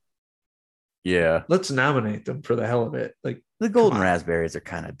popular. Yeah, let's nominate them for the hell of it. Like, the Golden Raspberries are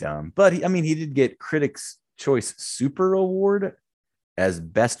kind of dumb, but he did get Critics' Choice Super Award as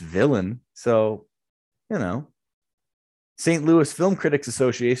Best Villain, so St. Louis Film Critics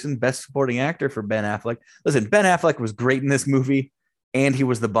Association Best Supporting Actor for Ben Affleck. Listen, Ben Affleck was great in this movie, and he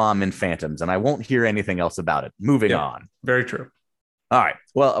was the bomb in Phantoms, and I won't hear anything else about it. Moving on. Very true. All right.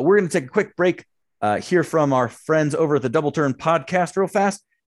 Well, we're going to take a quick break, hear from our friends over at the Double Turn podcast real fast,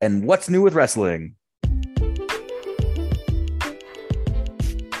 and what's new with wrestling.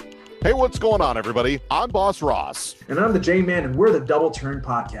 Hey, what's going on, everybody? I'm Boss Ross. And I'm the J-Man, and we're the Double Turn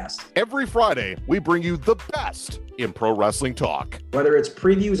Podcast. Every Friday, we bring you the best in pro wrestling talk. Whether it's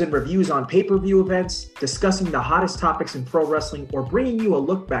previews and reviews on pay-per-view events, discussing the hottest topics in pro wrestling, or bringing you a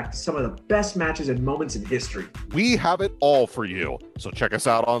look back to some of the best matches and moments in history. We have it all for you. So check us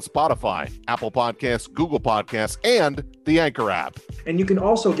out on Spotify, Apple Podcasts, Google Podcasts, and the Anchor app. And you can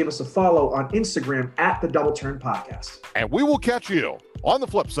also give us a follow on Instagram at the Double Turn Podcast. And we will catch you on the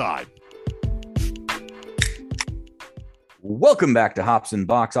flip side. Welcome back to Hops and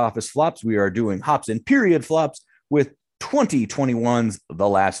Box Office Flops. We are doing Hops and Period Flops with 2021's The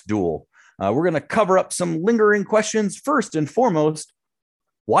Last Duel. We're going to cover up some lingering questions. First and foremost,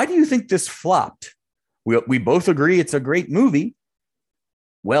 why do you think this flopped? We both agree it's a great movie.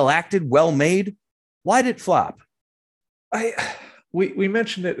 Well acted, well made. Why did it flop? We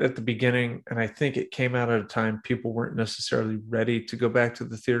mentioned it at the beginning, and I think it came out at a time people weren't necessarily ready to go back to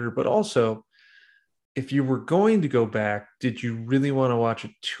the theater, but also, if you were going to go back, did you really want to watch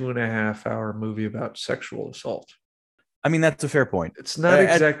a 2.5-hour movie about sexual assault? I mean, that's a fair point. It's not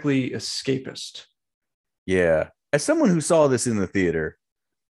exactly escapist. Yeah. As someone who saw this in the theater,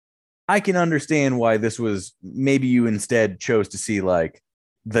 I can understand why this was, maybe you instead chose to see like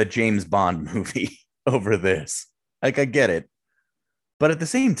the James Bond movie over this. Like, I get it. But at the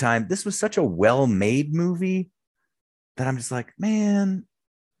same time, this was such a well-made movie that I'm just like, man,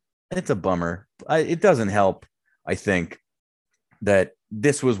 it's a bummer. It doesn't help, I think, that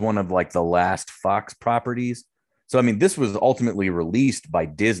this was one of like the last Fox properties. So, I mean, this was ultimately released by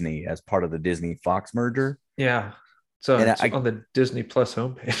Disney as part of the Disney Fox merger. Yeah. So it's on the Disney Plus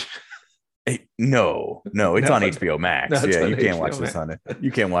homepage. No, it's on HBO Max. Yeah, you can't watch this on it.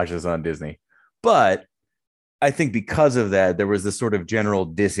 You can't watch this on Disney. But I think because of that, there was this sort of general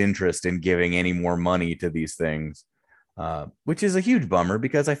disinterest in giving any more money to these things. Which is a huge bummer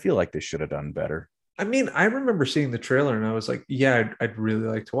because I feel like this should have done better. I mean, I remember seeing the trailer and I was like, yeah, I'd really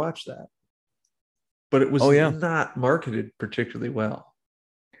like to watch that. But it was not marketed particularly well.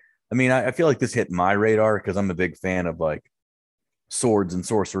 I mean, I feel like this hit my radar because I'm a big fan of like swords and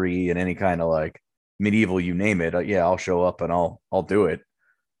sorcery and any kind of like medieval, you name it. Yeah, I'll show up and I'll do it.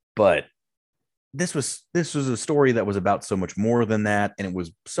 But this was a story that was about so much more than that. And it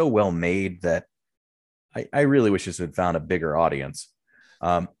was so well made that I really wish this had found a bigger audience.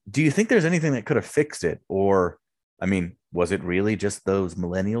 Do you think there's anything that could have fixed it? Or, I mean, was it really just those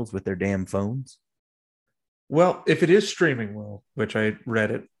millennials with their damn phones? Well, if it is streaming well, which I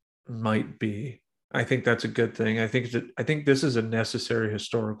read it might be, I think that's a good thing. I think this is a necessary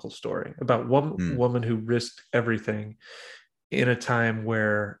historical story about one woman who risked everything in a time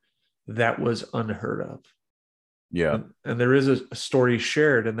where that was unheard of. Yeah. And there is a story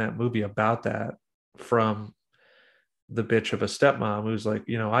shared in that movie about that, from the bitch of a stepmom who's like,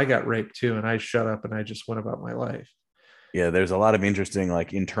 I got raped too, and I shut up and I just went about my life. Yeah, there's a lot of interesting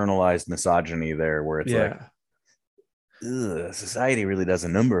like internalized misogyny there where it's like, society really does a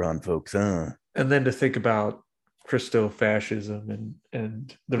number on folks, huh? And then to think about Christo-fascism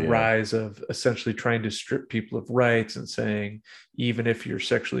and the rise of essentially trying to strip people of rights and saying, even if you're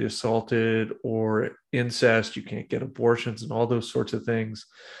sexually assaulted or incest, you can't get abortions and all those sorts of things.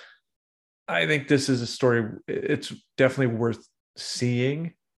 I think this is a story, it's definitely worth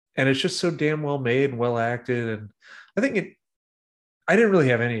seeing. And it's just so damn well made and well acted. And I think I didn't really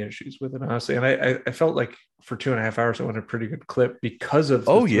have any issues with it, honestly. And I felt like for 2.5 hours, I went a pretty good clip because of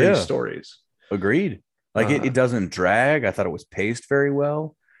the three stories. Agreed. Like it doesn't drag. I thought it was paced very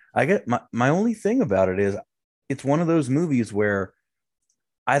well. I get my only thing about it is it's one of those movies where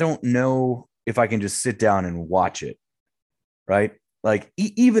I don't know if I can just sit down and watch it. Right. Like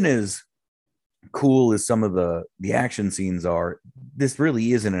even as cool as some of the action scenes are, this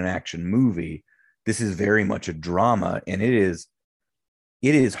really isn't an action movie. This is very much a drama, and it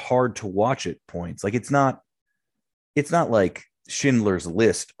is hard to watch at points. Like it's not like Schindler's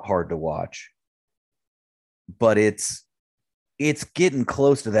List hard to watch, but it's getting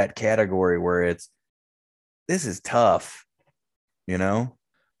close to that category where this is tough, But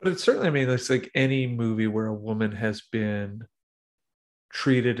it's certainly, I mean, it's like any movie where a woman has been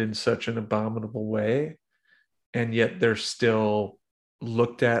treated in such an abominable way, and yet they're still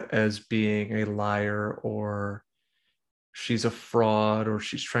looked at as being a liar, or she's a fraud, or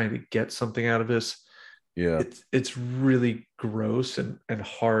she's trying to get something out of this. Yeah. It's really gross and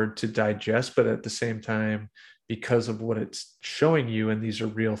hard to digest, but at the same time, because of what it's showing you, and these are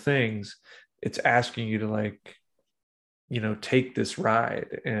real things, it's asking you to like, take this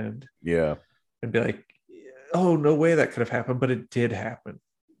ride and Yeah. be like, oh, no way that could have happened, but it did happen.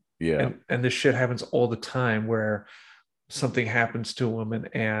 Yeah. And this shit happens all the time where something happens to a woman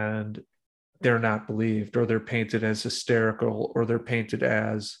and they're not believed, or they're painted as hysterical, or they're painted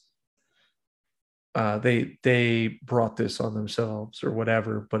as they brought this on themselves or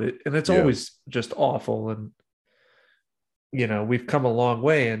whatever. But it's Yeah. always just awful. And we've come a long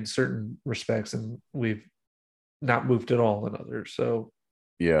way in certain respects, and we've not moved at all in others. So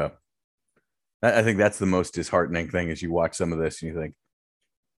Yeah. I think that's the most disheartening thing is you watch some of this and you think,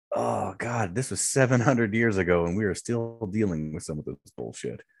 oh God, this was 700 years ago and we are still dealing with some of this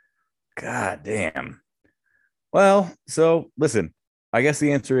bullshit. God damn. Well, so listen, I guess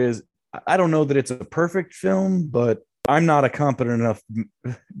the answer is I don't know that it's a perfect film, but I'm not a competent enough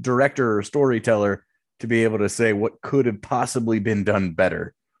director or storyteller to be able to say what could have possibly been done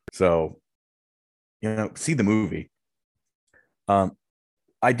better. So, see the movie.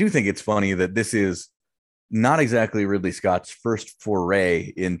 I do think it's funny that this is not exactly Ridley Scott's first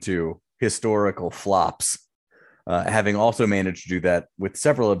foray into historical flops, having also managed to do that with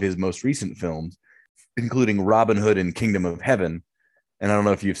several of his most recent films, including Robin Hood and Kingdom of Heaven. And I don't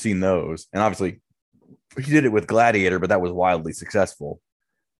know if you've seen those. And obviously, he did it with Gladiator, but that was wildly successful.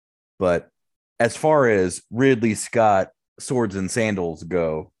 But as far as Ridley Scott swords and sandals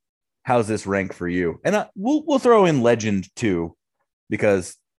go, how's this rank for you? And we'll throw in Legend too,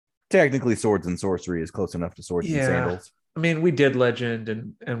 because technically swords and sorcery is close enough to swords and sandals. I mean, we did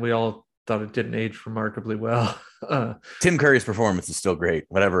Legend, and we all thought it didn't age remarkably well. Tim Curry's performance is still great.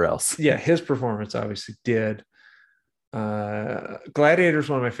 Whatever else. Yeah, his performance obviously did. Gladiator is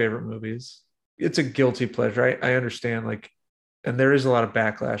one of my favorite movies. It's a guilty pleasure. I understand, like, and there is a lot of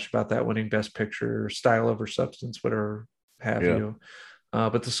backlash about that winning Best Picture, style over substance, whatever have you.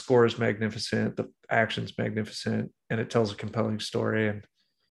 But the score is magnificent. The action's magnificent, and it tells a compelling story. And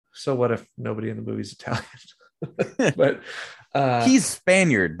so what if nobody in the movie is Italian? But he's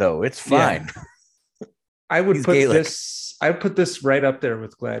Spaniard, though. It's fine. Yeah. I would He's put Gaelic. this right up there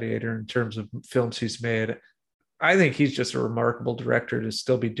with Gladiator in terms of films he's made. I think he's just a remarkable director to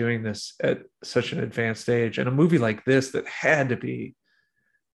still be doing this at such an advanced age. And a movie like this that had to be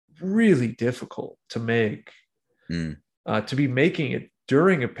really difficult to make, to be making it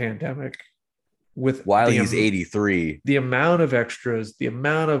during a pandemic with while he's 83, the amount of extras, the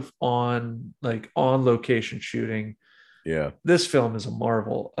amount of on location shooting. Yeah. This film is a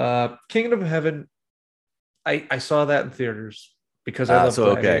marvel. Kingdom of Heaven, I saw that in theaters because I love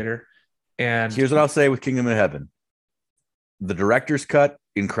Gladiator. Okay. And here's what I'll say with Kingdom of Heaven. The director's cut,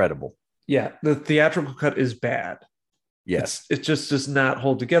 incredible. Yeah, the theatrical cut is bad. Yes. It just does not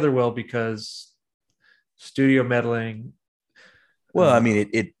hold together well because studio meddling. Well, I mean,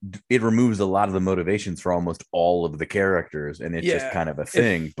 it removes a lot of the motivations for almost all of the characters, and it's just kind of a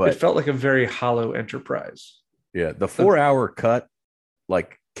thing. But it felt like a very hollow enterprise. Yeah, the 4-hour cut,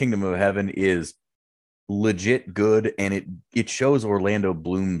 like Kingdom of Heaven, is legit good, and it shows Orlando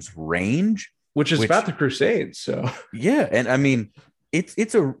Bloom's range, which is about the Crusades. So yeah, and I mean, it's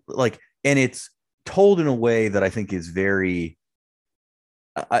and it's told in a way that I think is very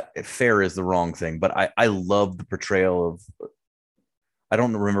fair is the wrong thing, but I love the portrayal of. I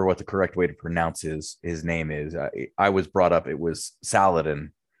don't remember what the correct way to pronounce his name is. I was brought up, it was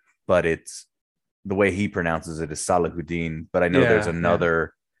Saladin, but it's the way he pronounces it is Salahuddin. But I know there's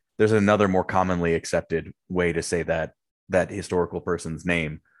another more commonly accepted way to say that historical person's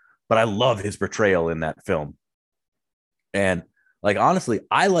name. But I love his portrayal in that film. And like, honestly,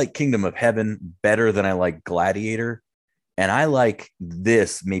 I like Kingdom of Heaven better than I like Gladiator. And I like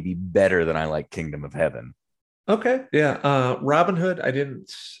this maybe better than I like Kingdom of Heaven. Okay. Yeah. Robin Hood, I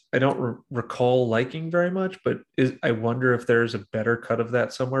don't recall liking very much, but I wonder if there's a better cut of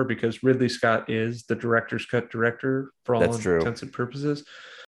that somewhere, because Ridley Scott is the director's cut director for all intents and purposes.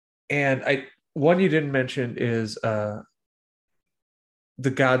 And one you didn't mention is the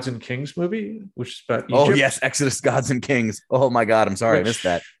Gods and Kings movie, which is about Egypt. Oh yes, Exodus, Gods and Kings. Oh my God, I'm sorry, I missed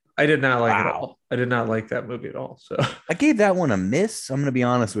that. I did not like it at all. I did not like that movie at all. So I gave that one a miss. I'm going to be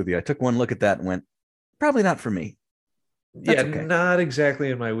honest with you. I took one look at that and went, probably not for me. That's okay. Not exactly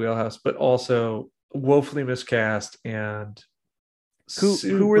in my wheelhouse, but also woefully miscast. And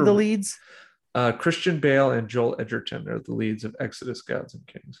who were the leads? Christian Bale and Joel Edgerton are the leads of Exodus, Gods and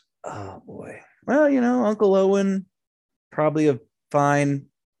Kings. Oh boy. Well, Uncle Owen, probably fine.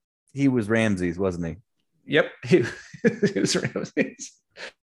 He was Ramses, wasn't he? Yep, he was Ramses.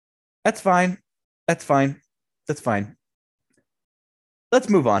 That's fine. That's fine. That's fine. Let's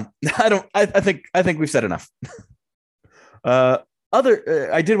move on. I think we've said enough. I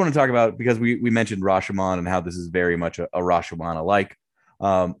did want to talk about, because we mentioned Rashomon and how this is very much a Rashomon alike.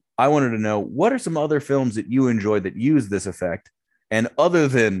 I wanted to know, what are some other films that you enjoyed that use this effect? And other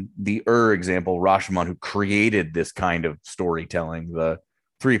than the example, Rashomon, who created this kind of storytelling, the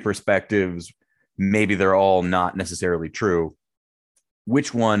three perspectives, maybe they're all not necessarily true.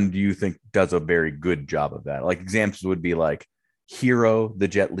 Which one do you think does a very good job of that? Like, examples would be like Hero, the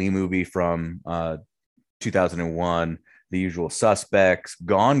Jet Li movie from 2001, The Usual Suspects,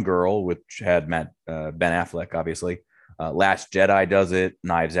 Gone Girl, which had Ben Affleck, obviously. Last Jedi does it.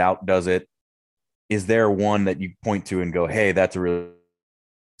 Knives Out does it. Is there one that you point to and go, hey, that's a real,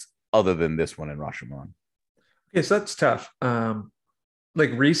 other than this one in Rashomon? Okay, so that's tough.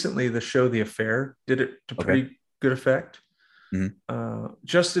 Like recently, the show The Affair did it to pretty good effect. Mm-hmm.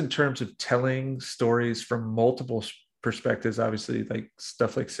 Just in terms of telling stories from multiple perspectives, obviously, like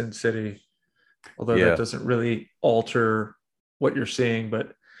stuff like Sin City, although that doesn't really alter what you're seeing,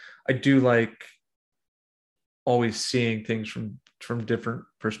 but I do like always seeing things from different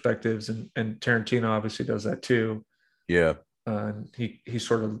perspectives, and Tarantino obviously does that too. He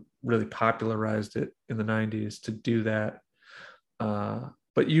sort of really popularized it in the 90s to do that.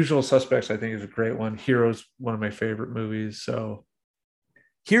 But Usual Suspects, I think, is a great one. Hero's one of my favorite movies. So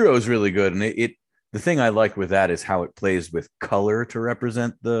Hero is really good, and the thing I like with that is how it plays with color to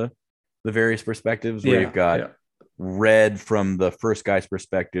represent the various perspectives, where you've got red from the first guy's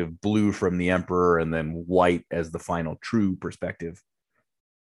perspective, blue from the Emperor, and then white as the final true perspective.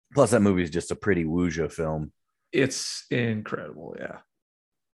 Plus, that movie is just a pretty wuxia film. It's incredible. Yeah,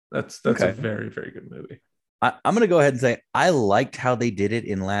 that's a very, very good movie. I'm going to go ahead and say I liked how they did it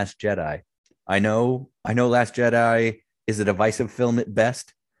in Last Jedi. I know Last Jedi is a divisive film at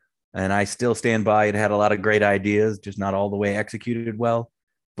best, and I still stand by it. Had a lot of great ideas, just not all the way executed well.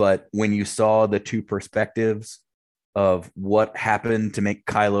 But when you saw the two perspectives of what happened to make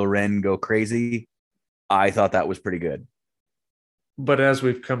Kylo Ren go crazy, I thought that was pretty good. But as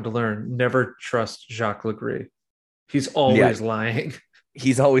we've come to learn, never trust Jacques Legris. He's always lying.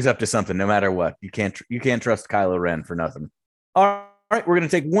 He's always up to something, no matter what. You can't trust Kylo Ren for nothing. All right, we're going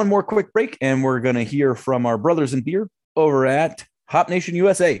to take one more quick break, and we're going to hear from our brothers in beer over at Hop Nation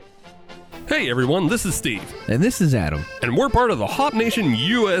USA. Hey everyone, this is Steve. And this is Adam. And we're part of the Hop Nation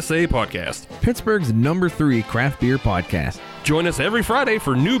USA podcast, Pittsburgh's #3 craft beer podcast. Join us every Friday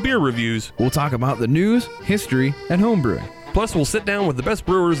for new beer reviews. We'll talk about the news, history, and homebrewing. Plus, we'll sit down with the best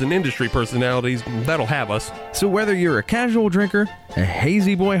brewers and industry personalities that'll have us. So whether you're a casual drinker, a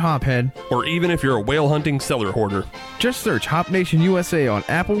hazy boy hophead, or even if you're a whale hunting cellar hoarder, just search Hop Nation USA on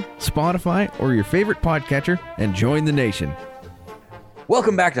Apple, Spotify, or your favorite podcatcher and join the nation.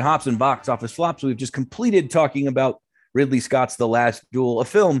 Welcome back to Hops and Box Office Flops. We've just completed talking about Ridley Scott's The Last Duel, a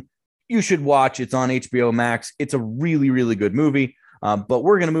film you should watch. It's on HBO Max. It's a really, really good movie. But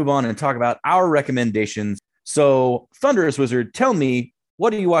we're going to move on and talk about our recommendations. So, Thunderous Wizard, tell me,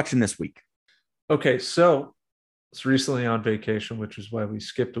 what are you watching this week? Okay, so it's recently on vacation, which is why we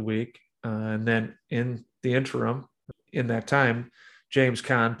skipped a week. And then in the interim, in that time, James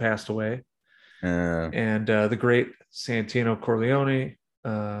Caan passed away. And the great Santino Corleone.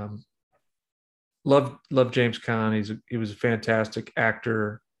 Love James Caan. He was a fantastic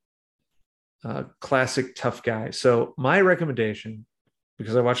actor, classic tough guy. So my recommendation,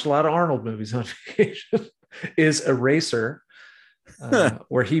 because I watched a lot of Arnold movies on vacation, is Eraser,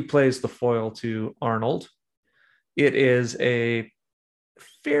 where he plays the foil to Arnold. It is a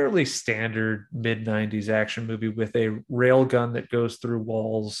fairly standard mid-90s action movie with a railgun that goes through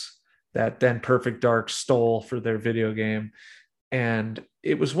walls that then Perfect Dark stole for their video game. And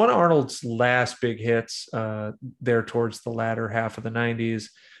it was one of Arnold's last big hits there towards the latter half of the 90s.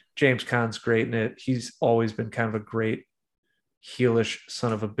 James Caan's great in it. He's always been kind of a great heelish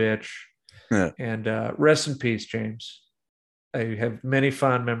son of a bitch. Yeah. And rest in peace, James. I have many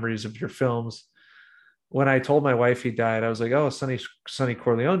fond memories of your films. When I told my wife he died, I was like, oh, Sonny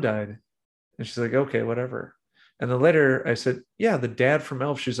Corleone died. And she's like, okay, whatever. And then later I said, yeah, the dad from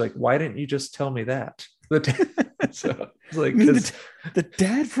Elf. She's like, why didn't you just tell me that? So I was like, the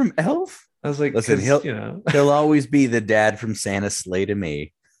dad from Elf? I was like, listen, he'll always be the dad from Santa's Sleigh to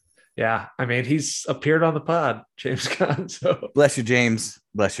me. Yeah. I mean, he's appeared on the pod, James Caan. So bless you, James.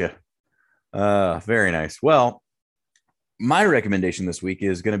 Bless you. Very nice. Well, my recommendation this week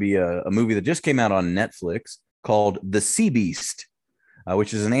is going to be a movie that just came out on Netflix called The Sea Beast,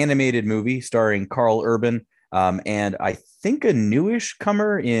 which is an animated movie starring Carl Urban. And I think a newish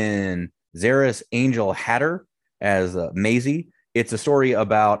comer in Zara's Angel Hatter as Maisie. It's a story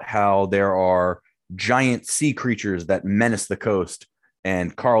about how there are giant sea creatures that menace the coast.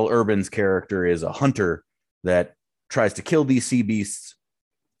 And Carl Urban's character is a hunter that tries to kill these sea beasts.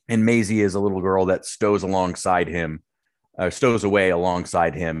 And Maisie is a little girl that stows away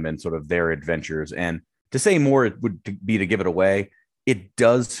alongside him and sort of their adventures. And to say more, it would be to give it away. It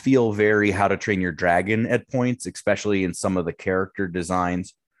does feel very How to Train Your Dragon at points, especially in some of the character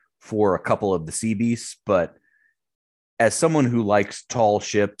designs for a couple of the sea beasts. But as someone who likes tall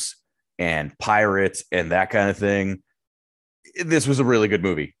ships and pirates and that kind of thing, this was a really good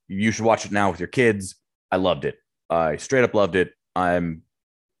movie. You should watch it now with your kids. I loved it. I straight up loved it. I'm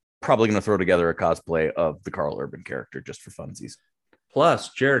probably going to throw together a cosplay of the Carl Urban character just for funsies. Plus,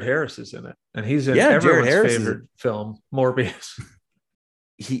 Jared Harris is in it, and he's in everyone's favorite film, Morbius.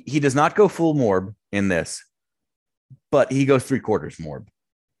 He does not go full Morb in this, but he goes 3/4 Morb.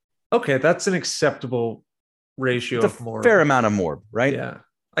 Okay, that's an acceptable ratio of Morb. Fair amount of Morb, right? Yeah,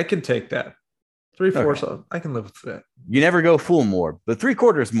 I can take that. 3/4, okay. I can live with that. You never go full Morb, but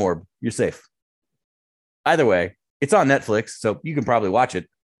 3/4 Morb, you're safe. Either way, it's on Netflix, so you can probably watch it.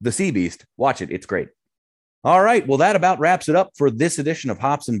 The Sea Beast, watch it. It's great. All right. Well, that about wraps it up for this edition of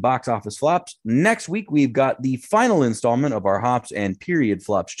Hops and Box Office Flops. Next week, we've got the final installment of our Hops and Period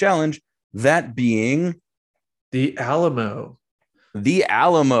Flops Challenge, that being The Alamo. The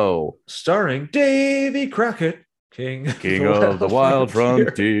Alamo. Starring Davy Crockett, King of the Wild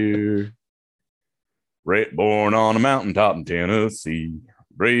Frontier. Born on a mountaintop in Tennessee.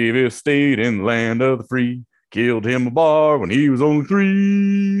 Bravest state in the land of the free. Killed him a bar when he was only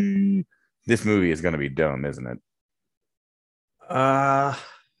 3. This movie is going to be dumb, isn't it?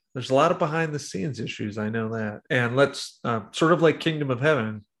 There's a lot of behind the scenes issues. I know that. And let's sort of like Kingdom of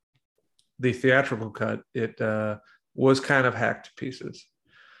Heaven, the theatrical cut, it was kind of hacked to pieces.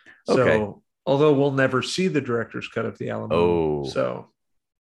 Okay. So although we'll never see the director's cut of The Alamo. Oh. So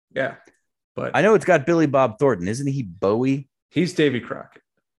yeah. But I know it's got Billy Bob Thornton. Isn't he Bowie? He's Davy Crockett.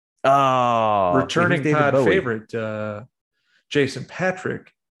 Oh. Returning pod favorite, Jason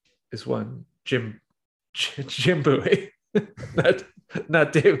Patrick is one. Jim Bowie.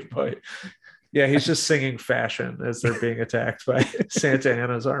 not David Bowie. Yeah, he's just singing Fashion as they're being attacked by Santa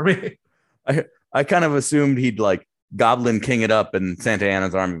Anna's army. I kind of assumed he'd like Goblin King it up and Santa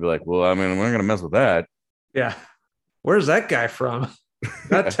Anna's army would be like, well, I mean, we're not going to mess with that. Yeah. Where's that guy from?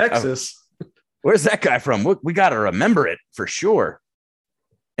 Not Texas. Where's that guy from? We got to remember it for sure.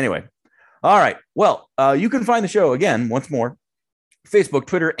 Anyway. All right. Well, you can find the show again, once more, Facebook,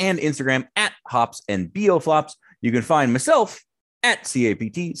 Twitter, and Instagram at Hops and BO Flops. You can find myself at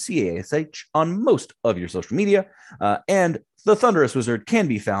CAPTCASH on most of your social media. And the Thunderous Wizard can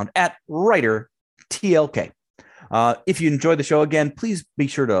be found at Writer TLK. If you enjoyed the show, again, please be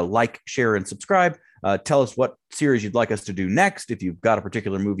sure to like, share, and subscribe. Tell us what series you'd like us to do next. If you've got a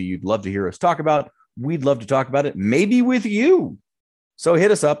particular movie you'd love to hear us talk about, we'd love to talk about it, maybe with you. So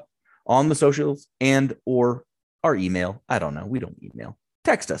hit us up on the socials and or our email. I don't know. We don't email.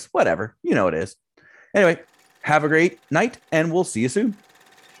 Text us, whatever. You know it is. Anyway, have a great night, and we'll see you soon.